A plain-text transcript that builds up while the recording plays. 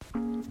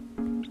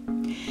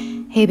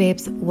Hey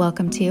babes,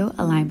 welcome to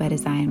Aligned by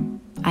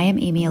Design. I am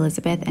Amy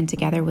Elizabeth, and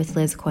together with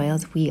Liz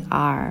Coyles, we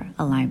are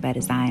Aligned by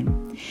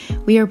Design.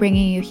 We are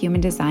bringing you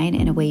human design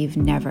in a way you've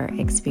never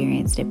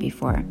experienced it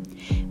before.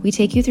 We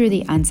take you through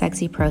the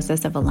unsexy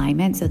process of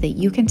alignment so that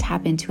you can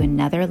tap into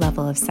another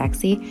level of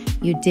sexy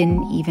you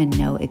didn't even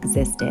know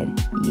existed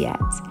yet,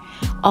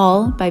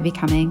 all by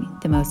becoming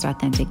the most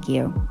authentic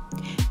you.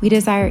 We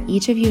desire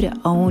each of you to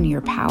own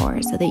your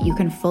power so that you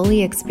can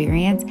fully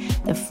experience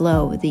the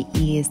flow, the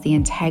ease, the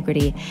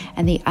integrity,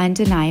 and the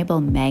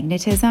undeniable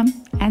magnetism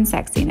and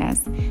sexiness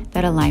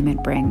that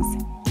alignment brings,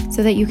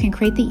 so that you can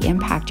create the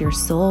impact your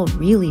soul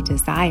really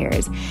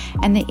desires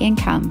and the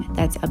income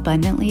that's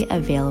abundantly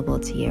available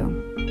to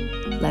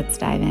you. Let's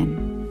dive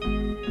in.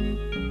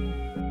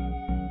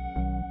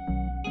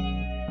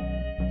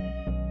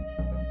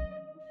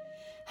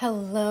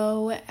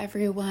 Hello,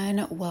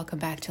 everyone. Welcome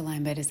back to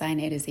Aligned by Design.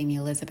 It is Amy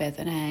Elizabeth,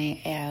 and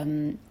I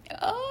am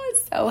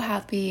so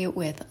happy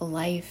with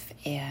life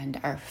and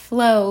our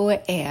flow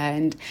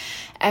and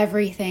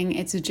everything.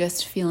 It's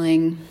just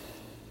feeling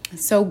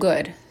so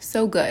good,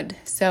 so good.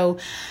 So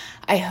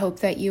I hope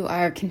that you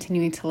are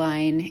continuing to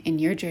align in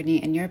your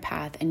journey and your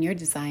path and your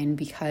design,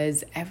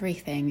 because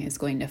everything is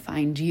going to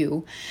find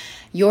you.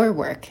 Your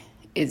work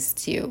is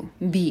to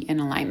be in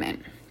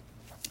alignment.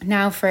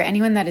 Now, for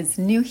anyone that is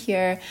new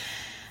here,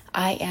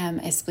 I am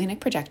a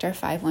splenic projector,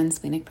 5/1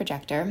 splenic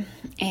projector,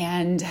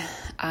 and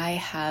I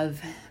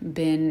have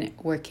been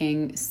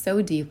working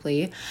so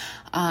deeply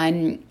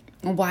on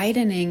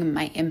widening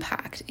my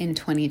impact in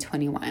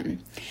 2021.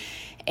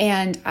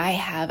 And I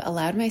have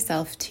allowed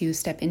myself to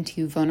step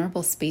into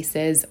vulnerable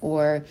spaces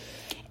or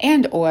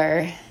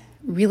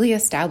really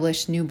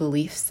establish new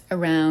beliefs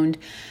around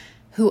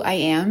who I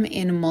am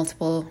in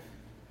multiple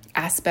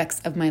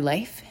aspects of my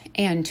life,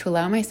 and to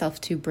allow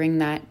myself to bring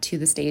that to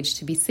the stage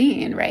to be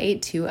seen,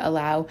 right? To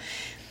allow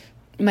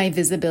my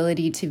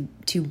visibility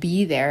to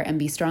be there and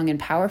be strong and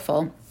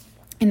powerful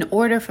in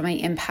order for my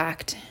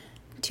impact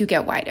to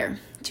get wider,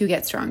 to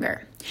get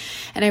stronger.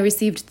 And I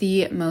received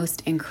the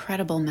most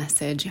incredible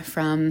message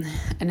from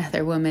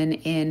another woman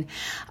in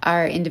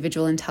our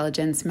individual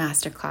intelligence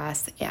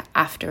masterclass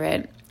after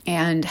it,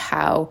 and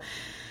how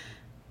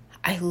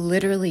I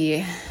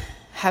literally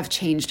have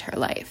changed her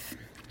life.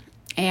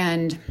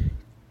 And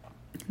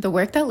the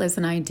work that Liz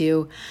and I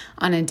do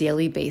on a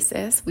daily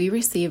basis, we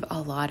receive a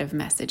lot of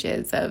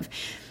messages of,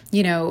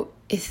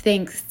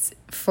 thanks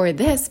for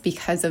this,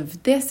 because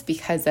of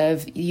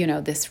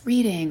this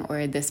reading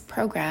or this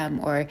program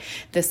or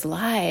this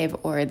live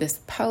or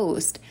this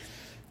post.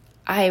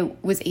 I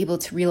was able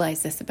to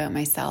realize this about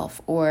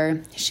myself,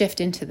 or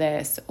shift into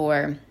this,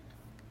 or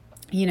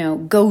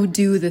go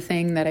do the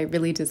thing that I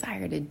really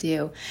desire to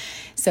do.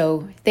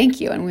 So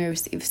thank you. And we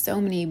receive so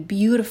many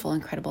beautiful,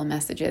 incredible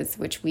messages,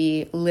 which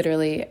we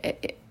literally,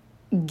 it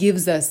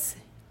gives us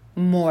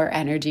more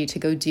energy to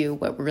go do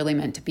what we're really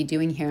meant to be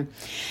doing here.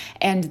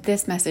 And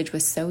this message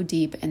was so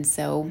deep and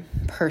so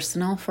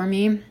personal for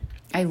me.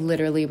 I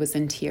literally was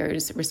in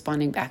tears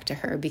responding back to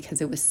her,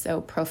 because it was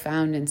so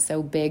profound and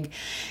so big.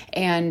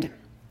 And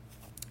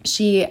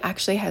she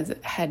actually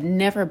had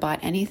never bought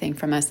anything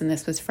from us, and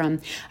this was from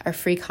our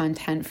free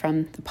content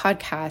from the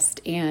podcast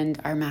and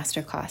our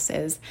master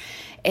classes.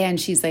 And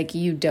she's like,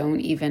 she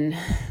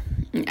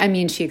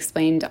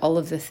explained all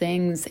of the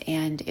things,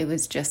 and it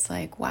was just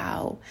like,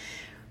 wow.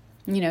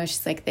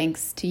 She's like,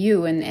 thanks to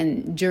you.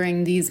 And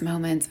during these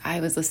moments, I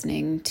was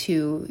listening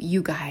to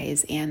you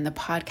guys and the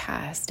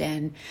podcast,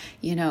 and,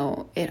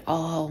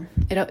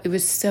 it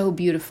was so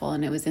beautiful.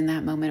 And it was in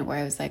that moment where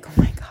I was like, oh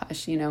my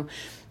gosh,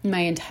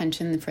 my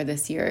intention for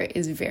this year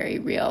is very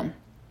real.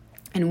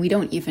 And we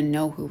don't even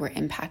know who we're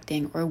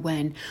impacting, or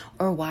when,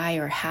 or why,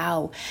 or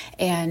how.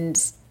 And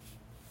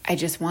I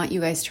just want you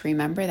guys to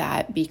remember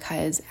that,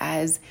 because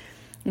as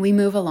we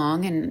move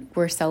along and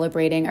we're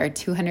celebrating our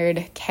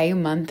 200K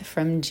month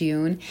from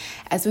June,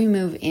 as we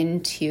move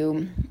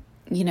into,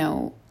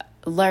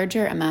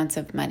 larger amounts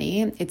of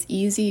money, it's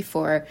easy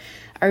for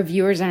our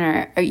viewers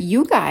and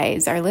you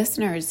guys, our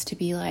listeners, to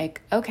be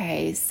like,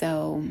 okay,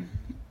 so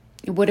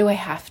what do I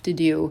have to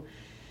do?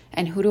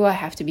 And who do I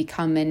have to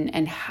become?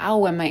 And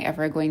how am I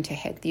ever going to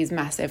hit these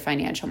massive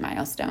financial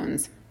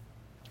milestones?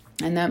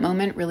 And that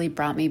moment really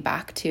brought me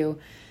back to,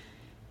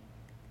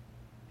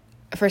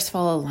 first of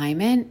all,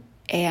 alignment,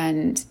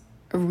 and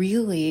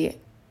really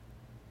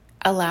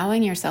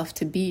allowing yourself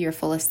to be your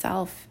fullest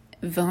self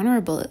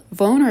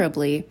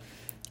vulnerably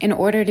in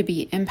order to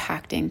be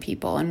impacting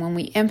people. And when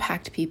we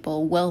impact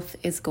people, wealth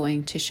is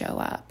going to show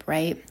up,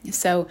 right?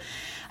 So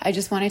I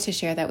just wanted to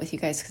share that with you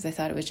guys, because I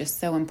thought it was just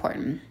so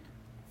important.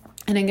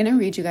 And I'm going to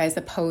read you guys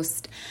a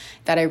post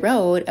that I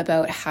wrote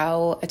about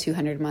how a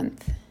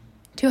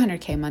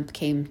 200K month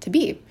came to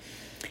be.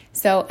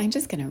 So I'm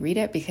just going to read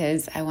it,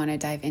 because I want to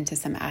dive into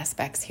some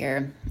aspects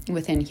here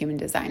within human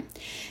design.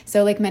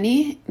 So like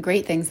many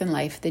great things in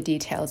life, the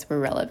details were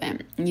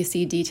relevant. You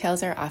see,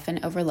 details are often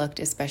overlooked,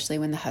 especially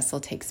when the hustle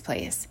takes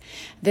place.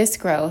 This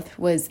growth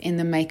was in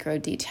the micro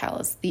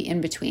details, the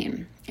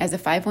in-between. As a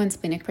 5/1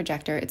 splenic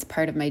projector, it's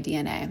part of my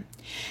DNA,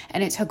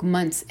 and it took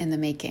months in the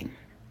making.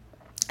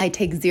 I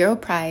take zero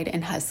pride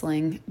in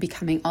hustling,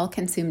 becoming all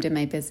consumed in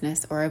my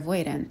business or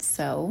avoidance.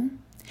 So,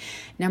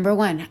 number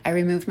 1, I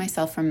removed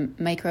myself from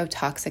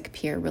micro-toxic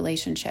peer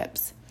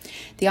relationships.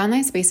 The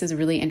online space is a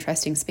really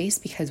interesting space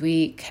because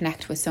we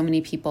connect with so many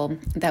people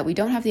that we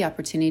don't have the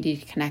opportunity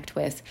to connect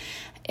with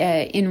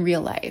in real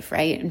life,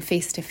 right? And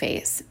face to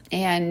face.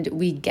 And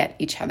we get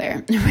each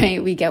other,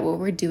 right? We get what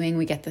we're doing.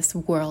 We get this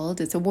world.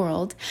 It's a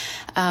world.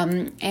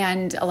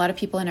 And a lot of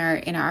people in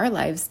our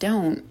lives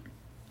don't.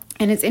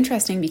 And it's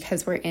interesting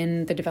because we're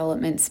in the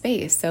development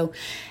space. So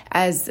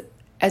as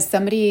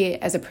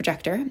a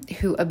projector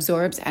who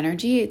absorbs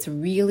energy, it's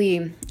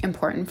really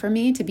important for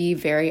me to be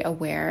very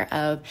aware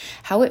of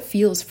how it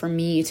feels for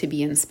me to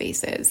be in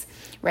spaces,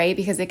 right?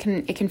 Because it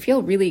can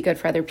feel really good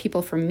for other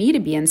people for me to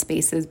be in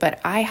spaces,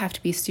 but I have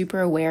to be super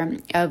aware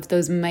of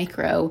those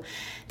micro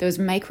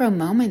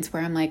moments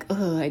where I'm like,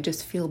 oh, I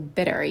just feel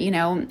bitter,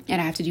 and I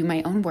have to do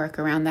my own work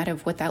around that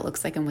of what that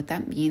looks like and what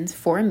that means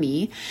for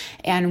me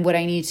and what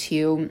I need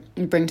to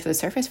bring to the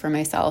surface for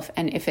myself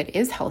and if it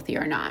is healthy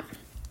or not.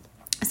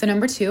 So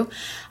number 2,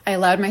 I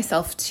allowed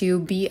myself to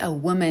be a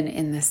woman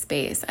in this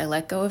space. I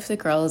let go of the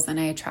girls and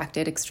I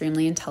attracted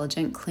extremely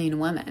intelligent, clean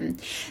women.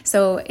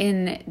 So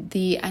in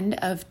the end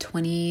of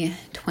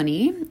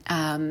 2020,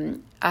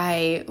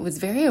 I was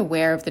very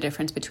aware of the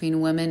difference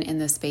between women in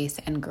this space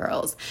and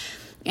girls.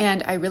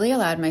 And I really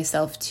allowed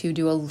myself to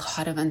do a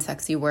lot of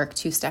unsexy work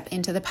to step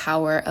into the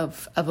power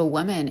of a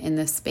woman in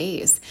this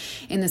space,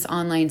 in this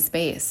online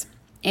space,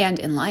 and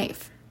in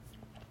life.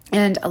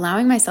 And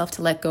allowing myself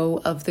to let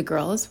go of the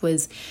girls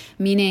was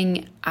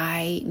meaning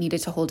I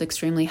needed to hold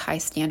extremely high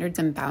standards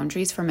and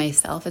boundaries for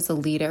myself as a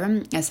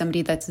leader, as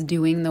somebody that's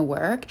doing the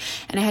work.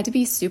 And I had to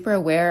be super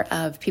aware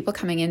of people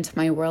coming into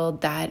my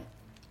world that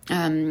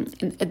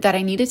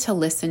I needed to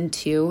listen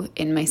to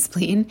in my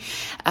spleen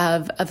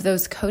of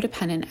those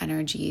codependent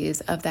energies,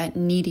 of that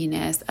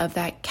neediness, of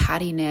that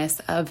cattiness,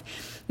 of,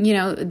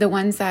 the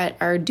ones that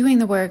are doing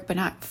the work, but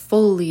not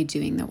fully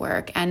doing the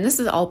work. And this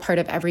is all part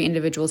of every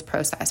individual's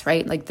process,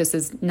 right? Like this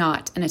is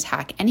not an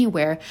attack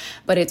anywhere,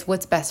 but it's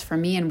what's best for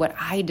me and what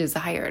I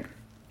desired.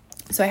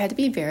 So I had to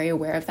be very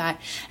aware of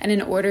that. And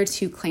in order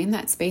to claim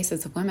that space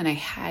as a woman, I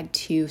had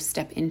to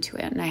step into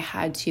it and I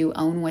had to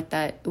own what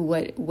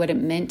it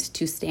meant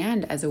to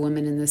stand as a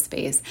woman in this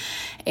space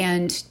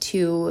and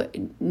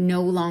to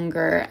no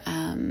longer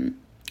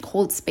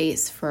hold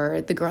space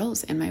for the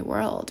girls in my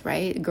world,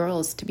 right?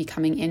 Girls to be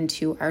coming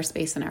into our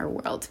space in our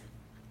world.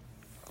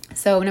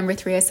 So number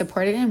 3, I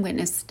supported and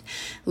witnessed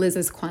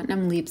Liz's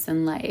quantum leaps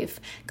in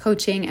life,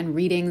 coaching and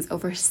readings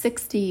over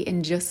 60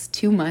 in just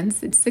 2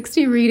 months. It's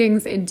 60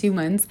 readings in 2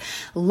 months.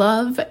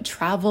 Love,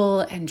 travel,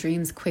 and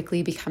dreams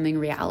quickly becoming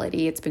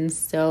reality. It's been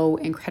so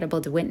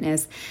incredible to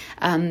witness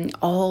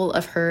all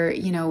of her,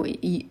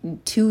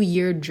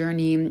 2-year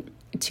journey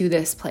to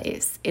this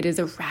place. It is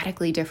a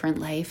radically different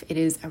life. It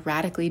is a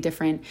radically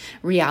different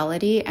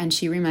reality. And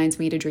she reminds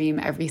me to dream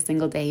every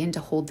single day and to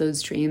hold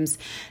those dreams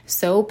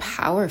so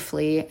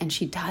powerfully. And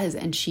she does.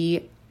 And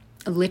she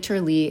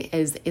literally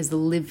is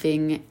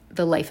living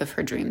the life of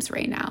her dreams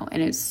right now.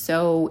 And it's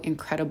so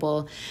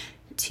incredible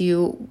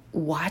to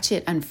watch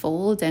it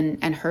unfold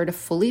and her to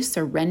fully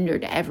surrender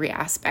to every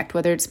aspect,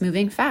 whether it's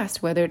moving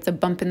fast, whether it's a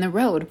bump in the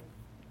road,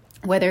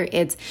 whether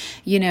it's,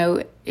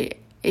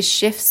 it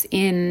shifts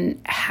in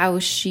how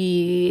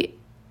she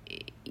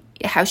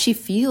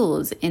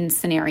feels in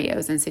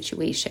scenarios and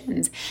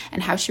situations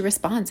and how she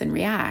responds and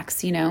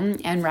reacts,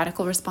 and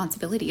radical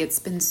responsibility. It's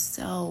been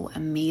so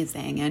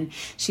amazing. And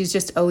she's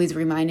just always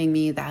reminding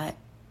me that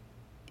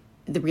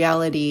the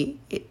reality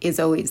is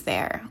always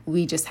there.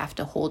 We just have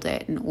to hold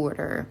it in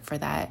order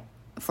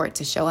for it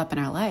to show up in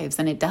our lives.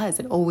 And it does.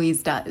 It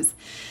always does.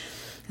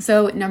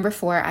 So number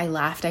 4, I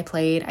laughed, I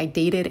played, I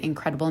dated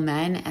incredible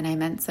men, and I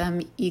met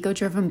some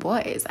ego-driven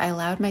boys. I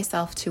allowed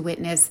myself to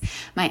witness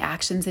my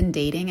actions in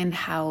dating and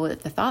how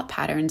the thought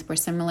patterns were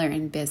similar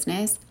in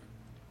business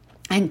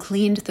and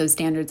cleaned those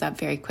standards up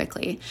very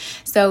quickly.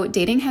 So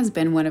dating has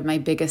been one of my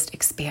biggest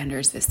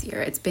expanders this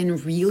year. It's been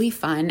really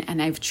fun,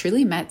 and I've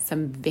truly met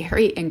some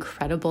very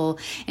incredible,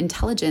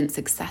 intelligent,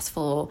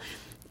 successful,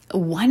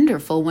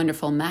 wonderful,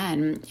 wonderful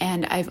men.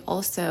 And I've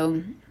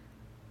also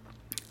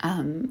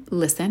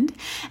listened,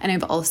 and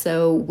I've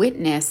also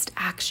witnessed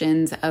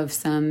actions of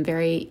some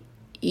very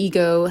I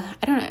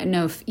don't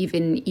know if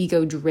even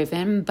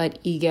ego-driven, but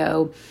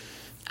ego-led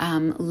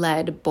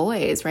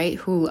boys, right?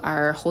 Who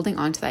are holding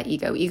on to that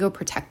ego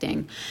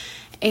protecting.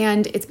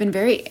 And it's been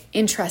very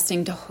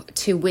interesting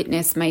to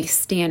witness my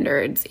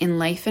standards in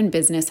life and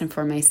business and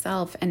for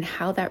myself and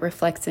how that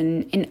reflects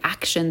in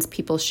actions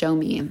people show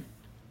me.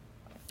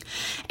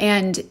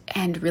 And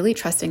really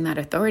trusting that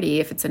authority.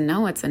 If it's a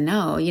no, it's a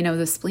no.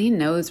 The spleen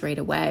knows right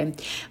away.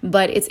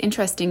 But it's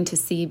interesting to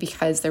see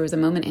because there was a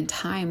moment in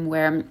time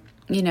where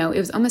it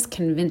was almost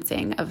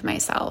convincing of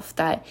myself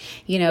that,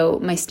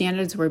 my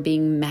standards were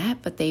being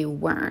met, but they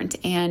weren't.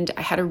 And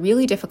I had a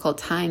really difficult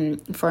time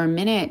for a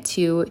minute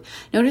to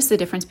notice the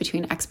difference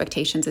between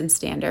expectations and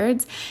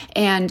standards.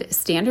 And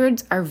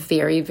standards are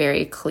very,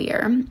 very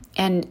clear,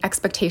 and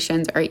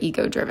expectations are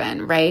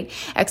ego-driven, right?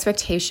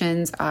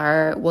 Expectations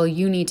are, well,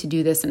 you need to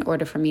do this in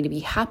order for me to be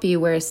happy,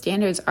 whereas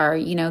standards are,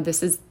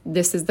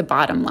 this is the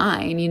bottom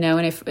line,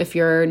 and if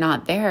you're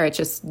not there, it's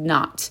just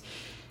not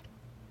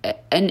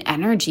an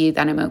energy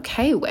that I'm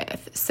okay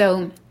with.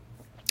 So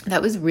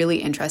that was really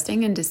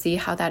interesting, and to see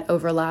how that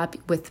overlap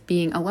with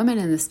being a woman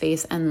in the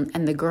space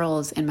and the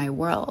girls in my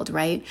world,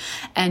 right?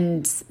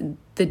 And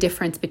the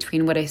difference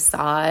between what I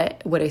saw,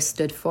 what I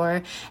stood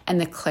for,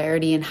 and the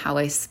clarity in how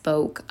I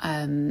spoke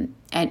and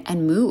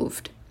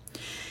moved.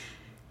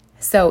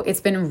 So it's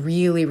been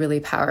really, really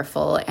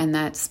powerful, and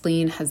that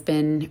spleen has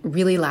been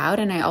really loud,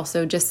 and I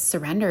also just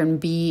surrender and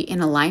be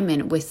in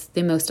alignment with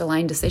the most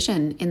aligned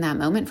decision in that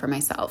moment for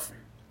myself.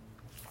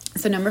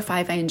 So number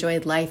 5, I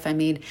enjoyed life. I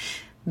made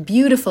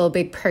beautiful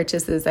big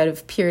purchases out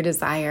of pure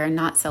desire,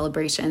 not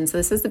celebration. So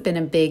this has been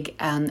a big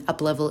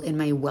up level in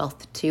my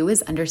wealth too,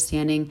 is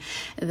understanding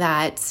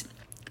that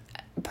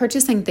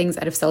purchasing things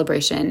out of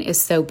celebration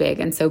is so big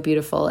and so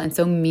beautiful and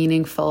so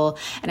meaningful.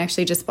 And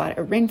actually just bought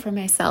a ring for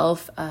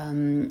myself,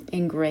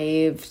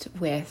 engraved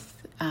with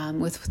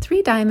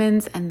 3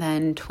 diamonds, and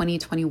then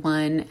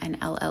 2021 and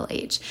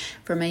LLH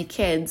for my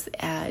kids,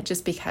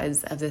 just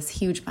because of this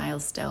huge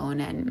milestone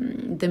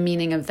and the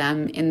meaning of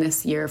them in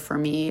this year for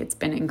me. It's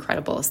been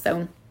incredible.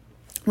 So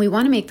we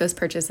want to make those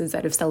purchases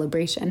out of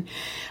celebration.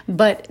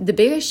 But the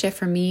biggest shift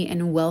for me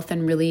in wealth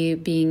and really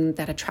being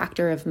that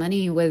attractor of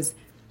money was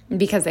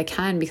because I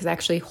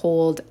actually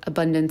hold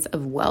abundance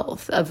of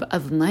wealth,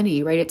 of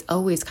money, right? It's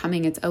always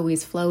coming, it's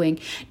always flowing,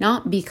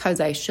 not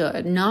because I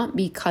should, not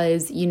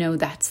because,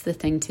 that's the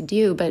thing to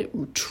do,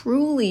 but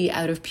truly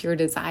out of pure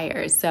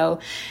desire. So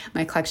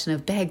my collection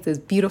of bags is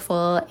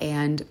beautiful,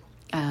 and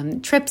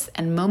trips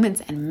and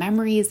moments and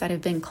memories that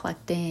I've been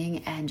collecting,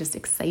 and just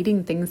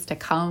exciting things to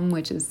come,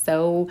 which is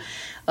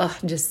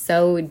just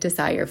so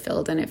desire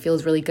filled. And it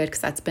feels really good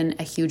because that's been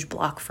a huge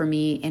block for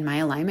me in my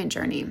alignment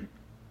journey.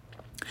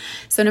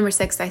 So number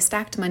 6, I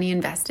stacked money,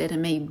 invested,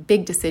 and made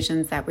big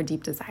decisions that were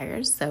deep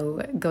desires.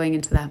 So going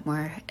into that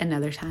more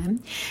another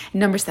time.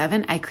 Number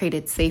 7, I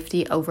created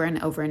safety over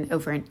and over and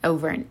over and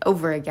over and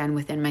over again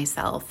within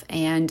myself.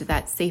 And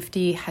that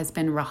safety has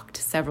been rocked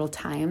several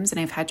times, and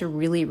I've had to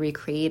really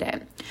recreate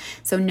it.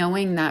 So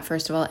knowing that,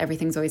 first of all,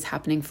 everything's always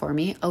happening for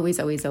me,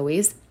 always, always,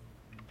 always.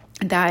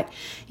 That,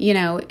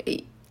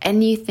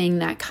 anything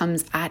that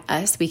comes at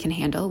us, we can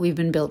handle. We've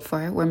been built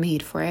for it. We're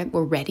made for it.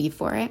 We're ready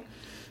for it.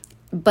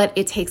 But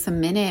it takes a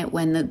minute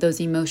when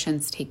those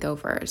emotions take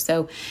over.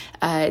 So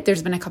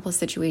there's been a couple of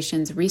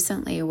situations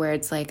recently where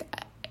it's like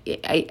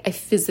I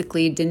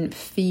physically didn't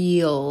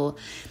feel,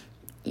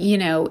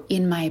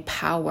 in my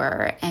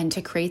power. And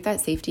to create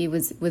that safety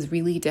was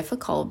really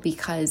difficult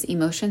because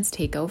emotions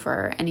take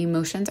over, and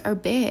emotions are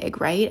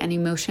big, right? And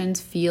emotions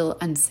feel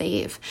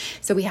unsafe.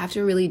 So we have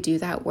to really do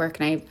that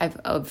work. And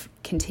I've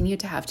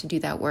continued to have to do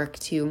that work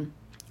to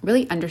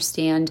really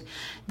understand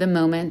the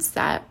moments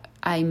that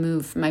I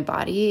move my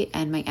body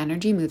and my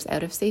energy moves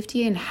out of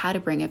safety, and how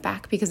to bring it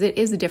back, because it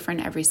is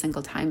different every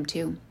single time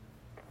too.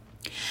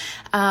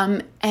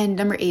 And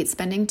number 8,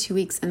 spending 2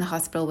 weeks in the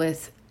hospital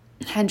with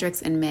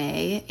Hendrix in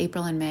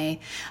April and May,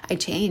 I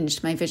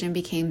changed. My vision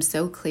became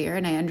so clear,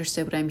 and I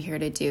understood what I'm here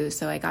to do.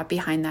 So I got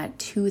behind that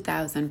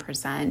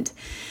 2,000%,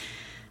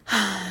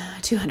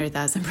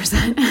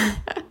 200,000%.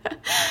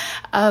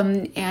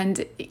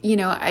 And,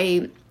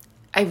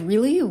 I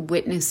really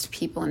witnessed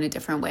people in a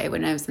different way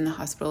when I was in the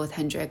hospital with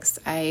Hendrix.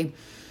 My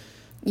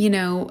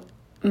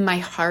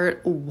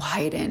heart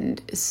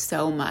widened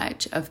so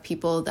much of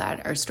people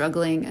that are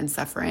struggling and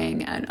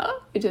suffering. And I'm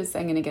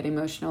going to get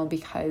emotional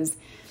because,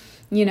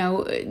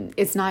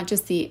 it's not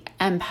just the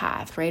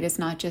empath, right? It's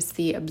not just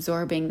the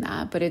absorbing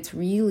that, but it's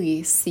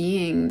really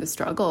seeing the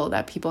struggle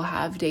that people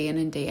have day in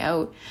and day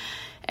out.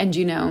 And,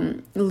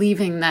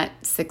 leaving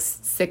that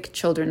sick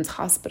children's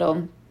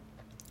hospital,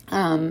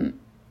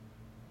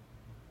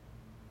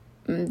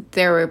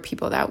 there were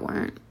people that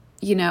weren't,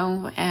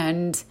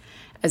 and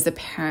as a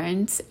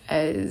parent,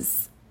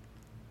 as,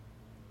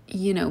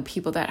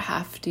 people that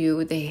have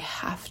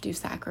to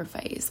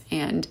sacrifice.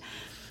 And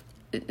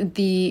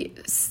the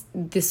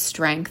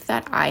strength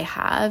that I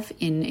have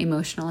in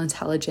emotional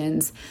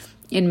intelligence,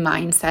 in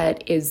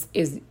mindset, is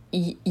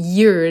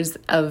years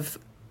of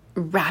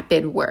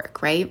rapid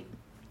work, right?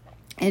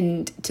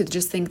 And to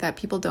just think that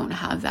people don't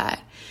have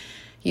that,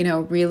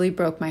 really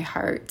broke my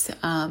heart.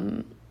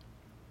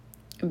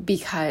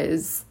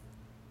 Because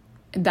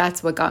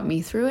that's what got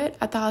me through it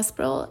at the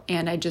hospital.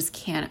 And I just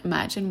can't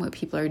imagine what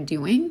people are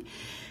doing,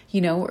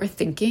 or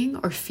thinking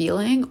or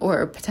feeling,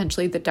 or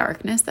potentially the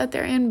darkness that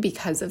they're in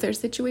because of their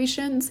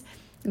situations,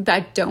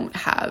 that don't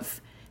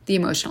have the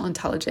emotional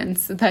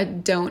intelligence,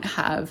 that don't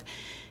have,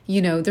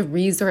 the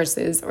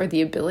resources or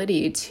the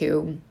ability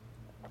to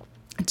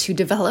to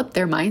develop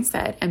their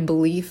mindset and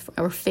belief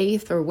or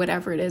faith or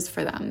whatever it is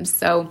for them.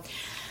 So,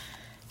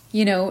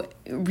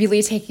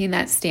 really taking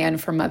that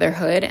stand for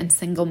motherhood and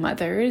single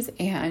mothers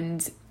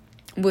and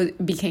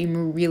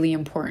became really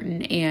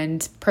important,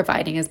 and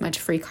providing as much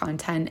free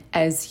content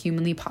as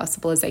humanly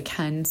possible as I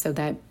can so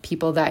that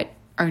people that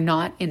are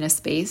not in a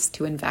space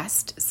to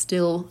invest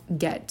still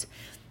get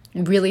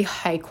really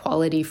high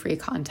quality free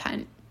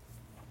content.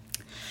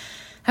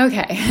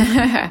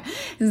 Okay,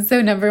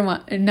 so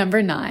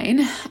number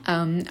 9,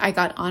 I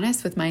got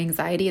honest with my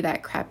anxiety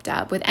that crept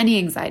up, with any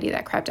anxiety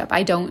that crept up.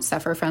 I don't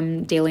suffer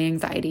from daily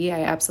anxiety.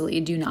 I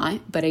absolutely do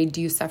not, but I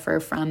do suffer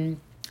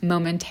from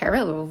moment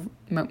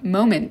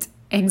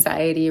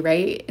anxiety,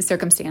 right?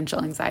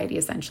 Circumstantial anxiety,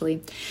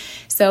 essentially.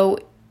 So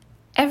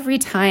every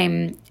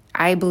time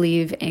I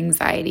believe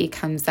anxiety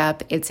comes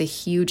up, it's a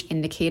huge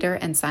indicator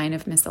and sign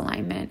of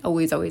misalignment.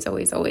 Always, always,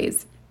 always,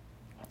 always.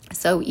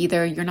 So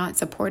either you're not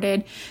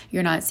supported,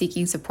 you're not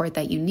seeking support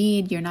that you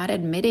need, you're not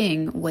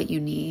admitting what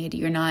you need,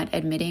 you're not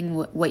admitting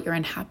what you're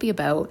unhappy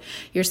about,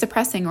 you're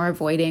suppressing or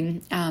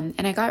avoiding.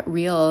 And I got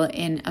real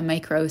in a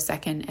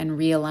microsecond and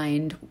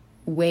realigned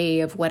way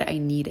of what I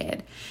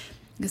needed.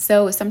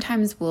 So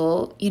sometimes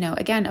we'll,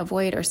 again,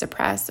 avoid or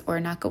suppress or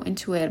not go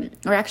into it,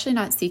 or actually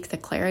not seek the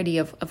clarity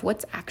of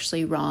what's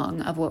actually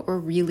wrong, of what we're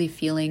really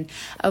feeling,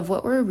 of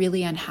what we're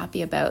really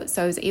unhappy about.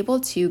 So I was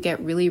able to get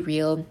really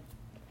real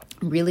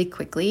really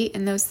quickly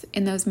in those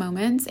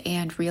moments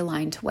and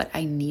realign to what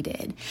I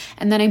needed.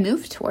 And then I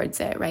moved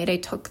towards it, right? I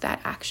took that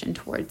action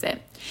towards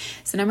it.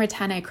 So number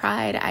 10, I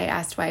cried. I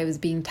asked why I was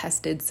being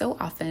tested so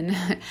often.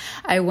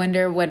 I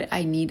wonder what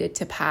I needed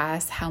to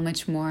pass, how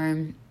much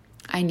more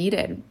I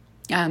needed.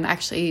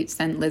 Actually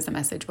sent Liz a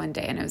message one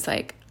day and I was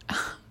like,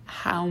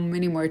 how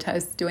many more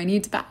tests do I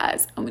need to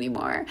pass? How many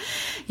more?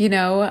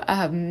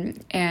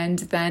 And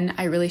then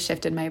I really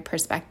shifted my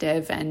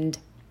perspective, and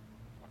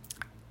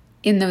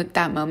in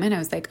that moment, I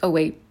was like, oh,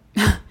 wait,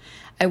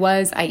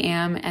 I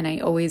am, and I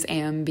always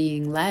am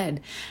being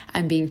led.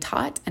 I'm being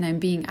taught, and I'm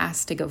being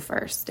asked to go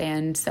first.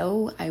 And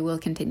so I will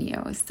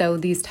continue. So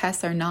these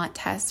tests are not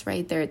tests,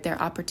 right?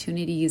 They're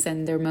opportunities,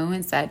 and they're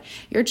moments that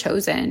you're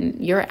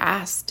chosen. You're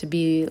asked to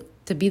be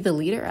the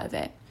leader of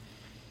it.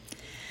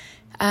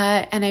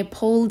 And I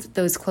pulled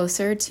those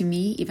closer to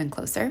me, even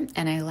closer.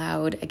 And I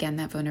allowed, again,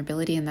 that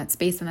vulnerability and that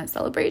space and that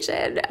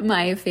celebration.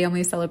 My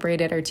family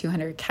celebrated our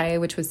 200K,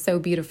 which was so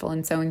beautiful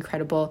and so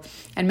incredible.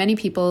 And many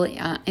people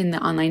in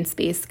the online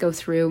space go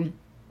through,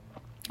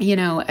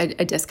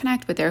 a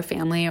disconnect with their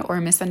family, or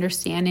a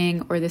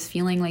misunderstanding, or this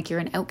feeling like you're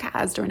an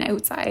outcast or an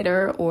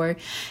outsider, or,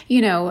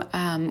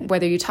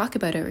 whether you talk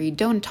about it or you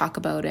don't talk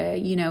about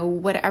it,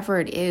 whatever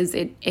it is,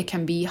 it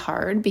can be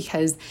hard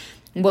because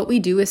what we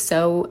do is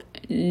so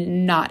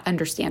not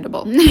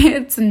understandable.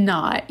 It's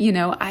not,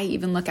 I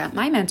even look at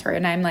my mentor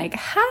and I'm like,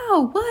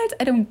 how, what?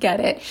 I don't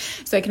get it.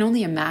 So I can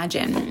only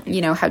imagine,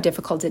 how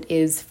difficult it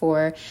is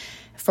for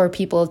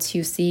people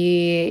to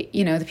see,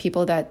 the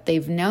people that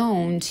they've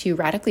known to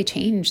radically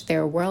change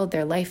their world,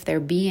 their life,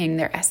 their being,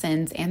 their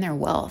essence, and their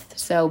wealth.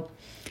 So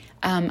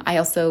I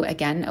also,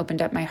 again,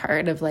 opened up my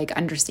heart of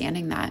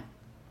understanding that.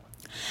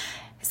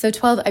 So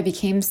 12, I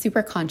became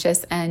super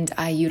conscious, and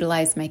I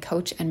utilized my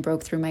coach and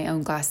broke through my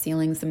own glass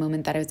ceilings the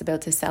moment that I was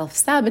about to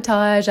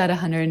self-sabotage at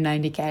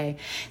 190K.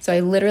 So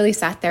I literally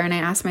sat there and I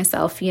asked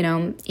myself,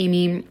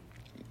 Amy,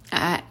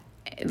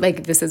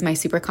 this is my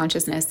super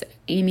consciousness.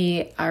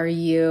 Amy, are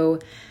you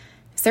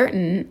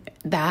certain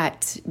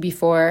that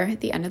before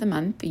the end of the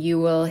month you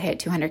will hit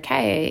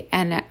 200K?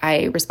 And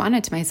I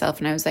responded to myself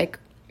and I was like,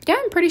 yeah,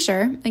 I'm pretty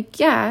sure.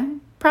 Yeah,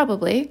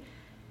 probably.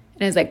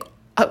 And I was like,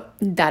 oh,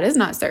 that is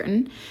not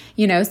certain,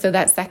 so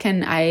that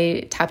second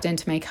I tapped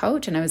into my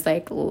coach and I was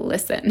like,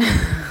 listen,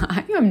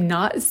 I am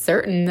not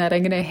certain that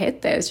I'm going to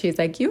hit this. She's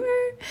like,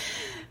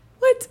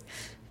 what?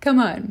 Come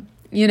on,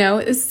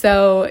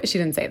 so she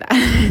didn't say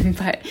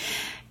that,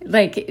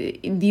 but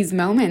these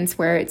moments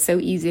where it's so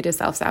easy to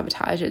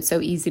self-sabotage, it's so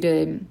easy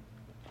to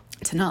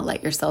not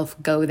let yourself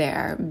go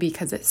there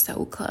because it's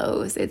so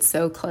close. It's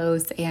so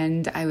close.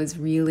 And I was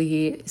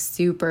really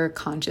super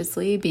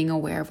consciously being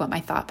aware of what my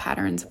thought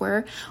patterns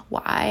were,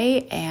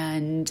 why,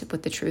 and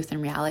what the truth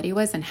and reality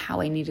was, and how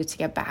I needed to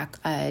get back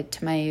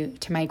to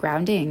my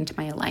grounding, to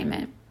my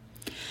alignment.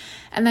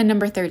 And then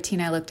number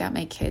 13, I looked at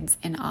my kids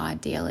in awe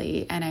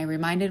daily. And I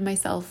reminded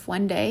myself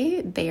one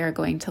day they are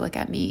going to look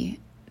at me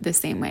the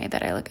same way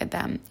that I look at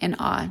them, in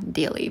awe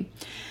daily.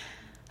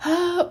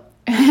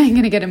 I'm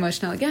going to get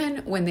emotional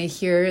again when they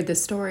hear the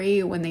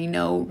story, when they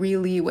know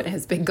really what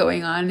has been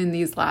going on in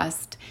these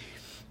last,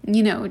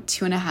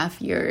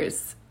 2.5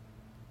 years.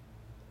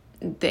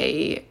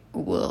 They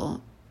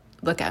will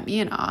look at me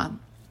in awe,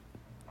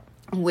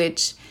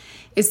 which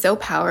is so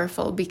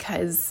powerful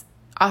because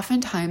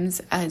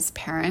oftentimes as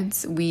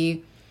parents,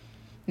 we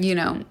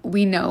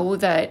know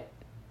that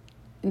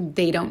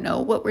they don't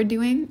know what we're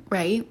doing,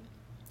 right?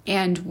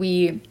 And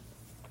we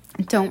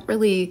don't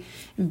really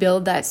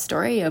build that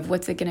story of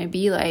what's it going to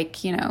be like,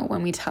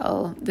 when we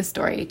tell the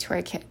story to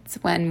our kids,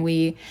 when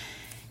we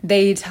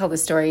they tell the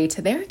story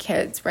to their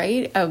kids,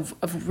 right?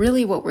 Of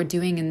really what we're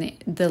doing and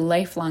the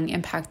lifelong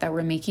impact that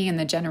we're making, and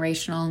the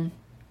generational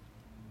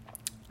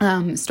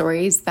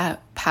stories,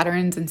 that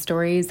patterns and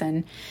stories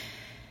and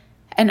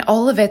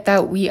all of it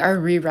that we are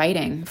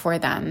rewriting for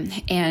them.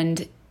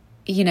 And,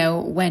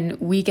 when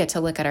we get to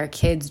look at our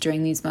kids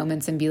during these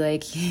moments and be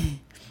like,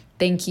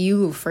 thank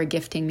you for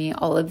gifting me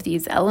all of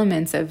these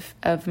elements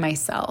of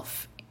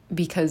myself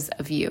because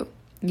of you,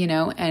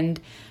 and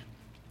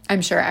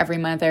I'm sure every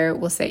mother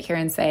will sit here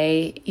and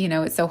say,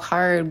 it's so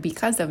hard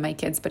because of my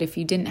kids. But if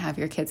you didn't have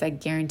your kids, I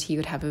guarantee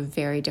you'd have a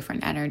very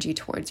different energy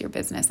towards your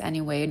business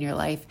anyway, in your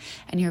life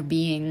and your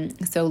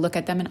being. So look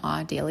at them in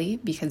awe daily,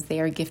 because they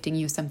are gifting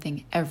you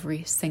something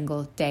every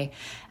single day.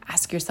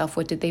 Ask yourself,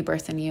 what did they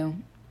birth in you?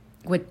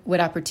 What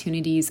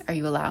opportunities are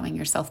you allowing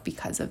yourself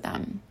because of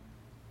them?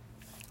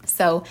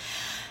 So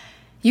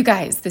you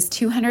guys, this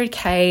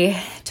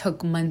 200K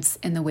took months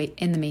in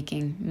the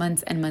making,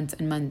 months and months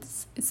and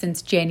months.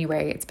 Since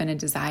January, it's been a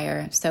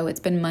desire. So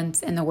it's been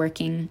months in the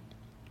working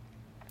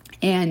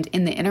and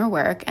in the inner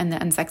work and the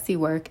unsexy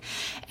work.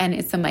 And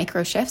it's the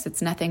micro shifts.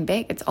 It's nothing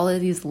big. It's all of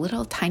these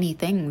little tiny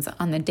things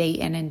on the day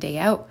in and day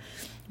out.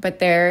 But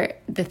they're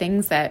the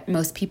things that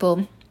most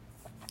people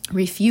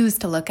refuse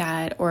to look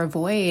at or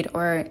avoid,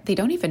 or they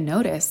don't even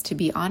notice, to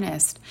be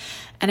honest.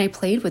 And I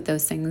played with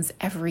those things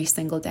every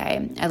single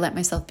day. I let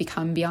myself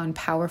become beyond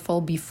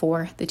powerful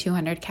before the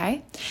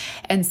 200K.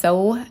 And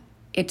so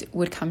it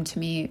would come to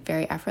me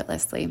very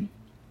effortlessly.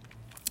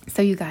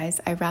 So you guys,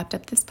 I wrapped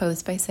up this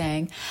post by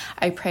saying,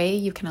 I pray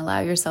you can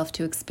allow yourself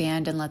to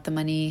expand and let the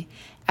money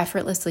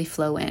effortlessly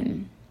flow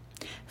in.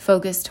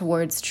 Focus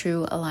towards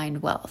true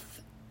aligned wealth.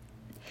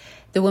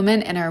 The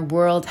women in our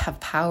world have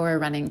power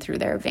running through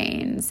their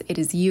veins. It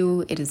is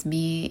you, it is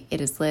me, it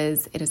is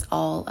Liz, it is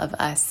all of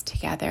us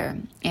together.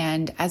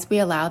 And as we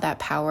allow that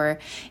power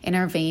in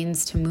our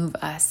veins to move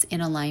us in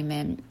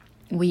alignment,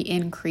 we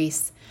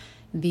increase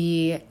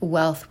the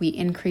wealth, we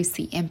increase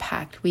the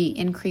impact, we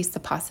increase the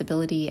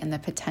possibility and the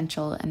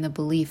potential and the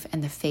belief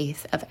and the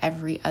faith of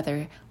every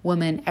other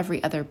woman,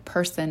 every other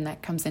person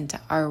that comes into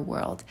our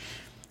world.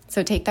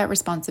 So take that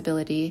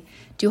responsibility,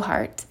 do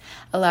heart,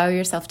 allow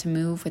yourself to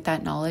move with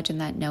that knowledge and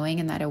that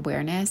knowing and that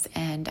awareness.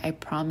 And I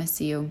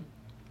promise you,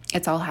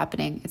 it's all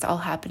happening. It's all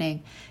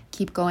happening.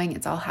 Keep going.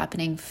 It's all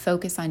happening.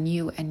 Focus on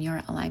you and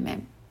your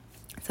alignment.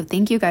 So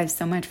thank you guys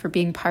so much for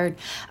being part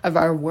of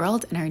our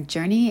world and our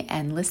journey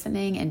and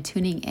listening and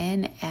tuning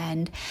in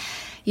and,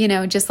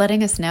 just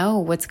letting us know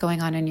what's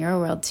going on in your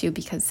world too,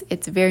 because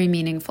it's very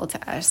meaningful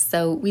to us.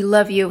 So we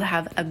love you.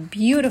 Have a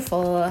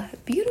beautiful,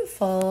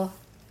 beautiful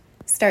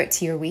start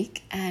to your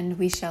week, and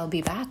we shall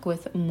be back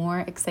with more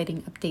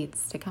exciting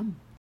updates to come.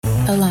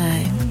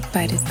 Align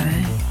by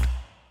Design.